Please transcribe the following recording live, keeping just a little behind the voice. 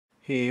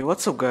Hey,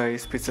 what's up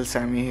guys, Pixel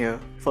Sammy here.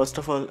 First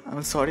of all,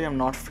 I'm sorry I'm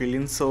not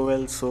feeling so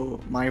well, so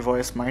my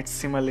voice might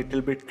seem a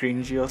little bit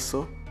cringy or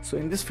so. So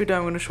in this video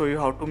I'm going to show you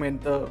how to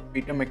make the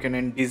Peter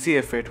McKinnon Dizzy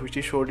effect which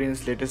he showed in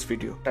his latest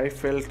video. I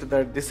felt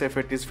that this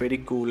effect is very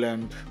cool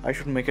and I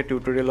should make a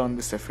tutorial on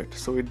this effect.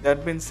 So with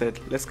that being said,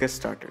 let's get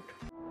started.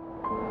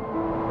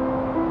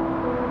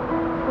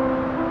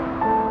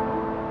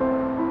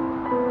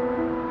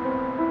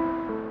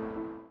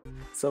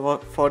 So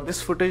for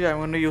this footage I'm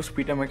going to use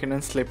Peter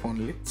McKinnon's clip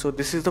only. So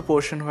this is the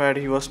portion where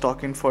he was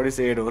talking for his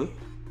A roll.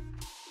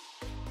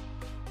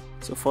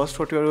 So first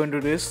what you are going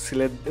to do is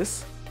select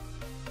this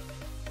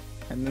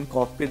and then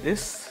copy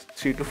this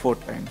 3 to 4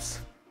 times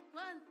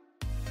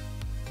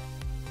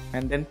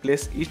and then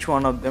place each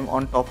one of them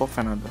on top of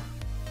another.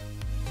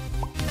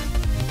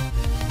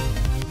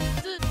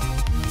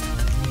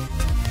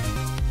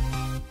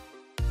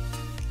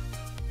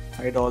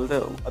 Hide all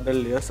the other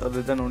layers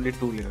other than only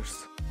 2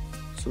 layers.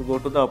 So go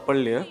to the upper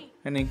layer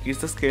and increase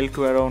the scale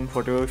to around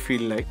whatever you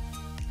feel like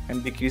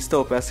and decrease the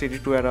opacity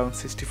to around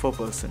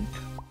 64%.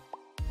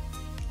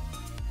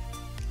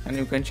 And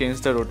you can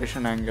change the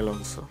rotation angle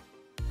also.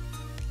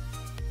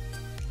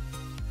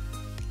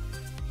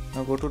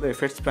 Now go to the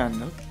effects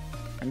panel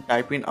and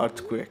type in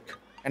earthquake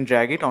and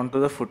drag it onto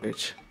the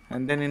footage.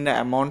 And then in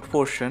the amount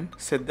portion,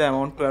 set the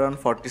amount to around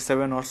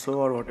 47 or so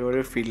or whatever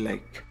you feel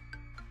like.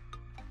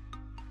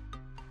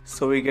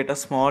 So we get a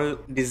small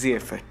dizzy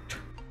effect.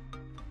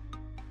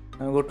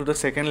 Now go to the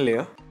second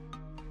layer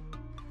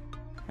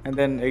and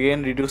then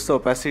again reduce the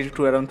opacity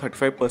to around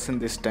 35%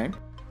 this time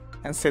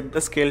and set the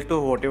scale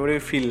to whatever you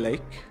feel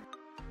like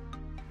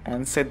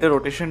and set the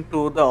rotation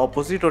to the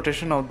opposite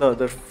rotation of the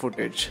other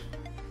footage.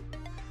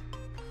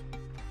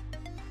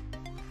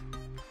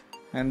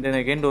 And then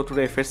again go to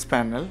the effects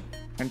panel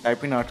and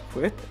type in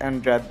earthquake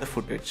and drag the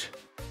footage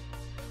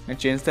and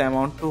change the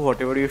amount to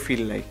whatever you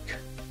feel like.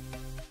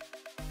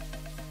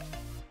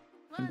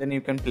 And then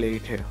you can play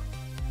it here.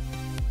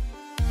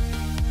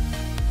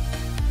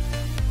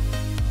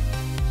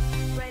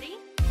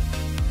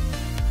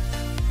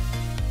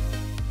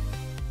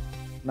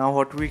 Now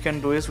what we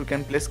can do is we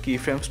can place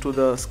keyframes to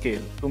the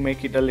scale to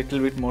make it a little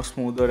bit more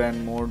smoother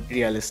and more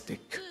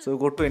realistic. So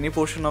go to any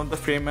portion of the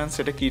frame and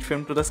set a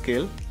keyframe to the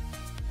scale.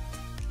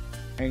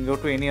 And go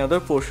to any other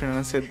portion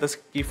and set the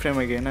keyframe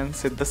again and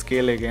set the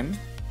scale again.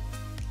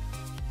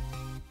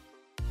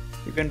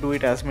 You can do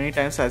it as many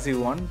times as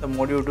you want. The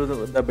more you do,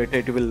 the better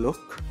it will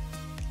look.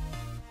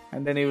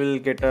 And then you will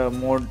get a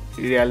more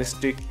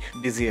realistic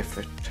dizzy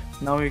effect.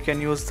 Now you can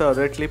use the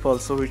other clip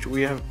also which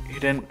we have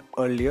hidden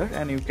earlier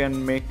and you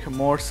can make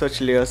more such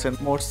layers and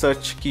more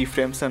such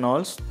keyframes and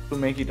all to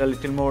make it a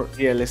little more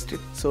realistic.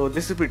 So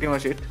this is pretty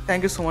much it.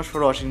 Thank you so much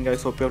for watching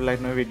guys, hope you have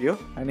liked my video.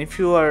 And if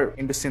you are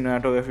into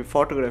cinematography,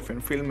 photography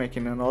and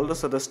filmmaking and all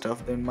this other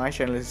stuff, then my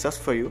channel is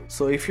just for you.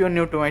 So if you are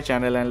new to my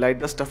channel and like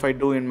the stuff I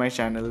do in my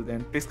channel,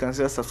 then please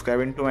consider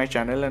subscribing to my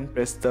channel and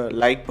press the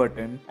like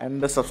button and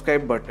the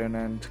subscribe button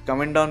and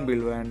comment down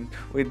below. And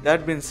with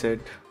that being said,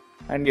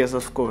 and yes,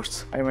 of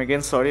course, I'm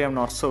again sorry I'm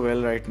not so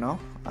well right now.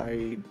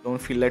 I don't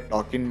feel like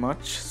talking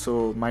much,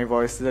 so my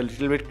voice is a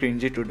little bit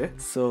cringy today.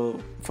 So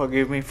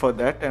forgive me for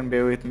that and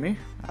bear with me.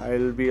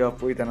 I'll be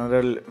up with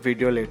another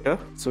video later.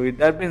 So with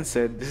that being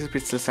said, this is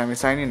Pixel Sammy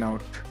signing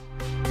out.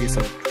 Peace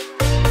out.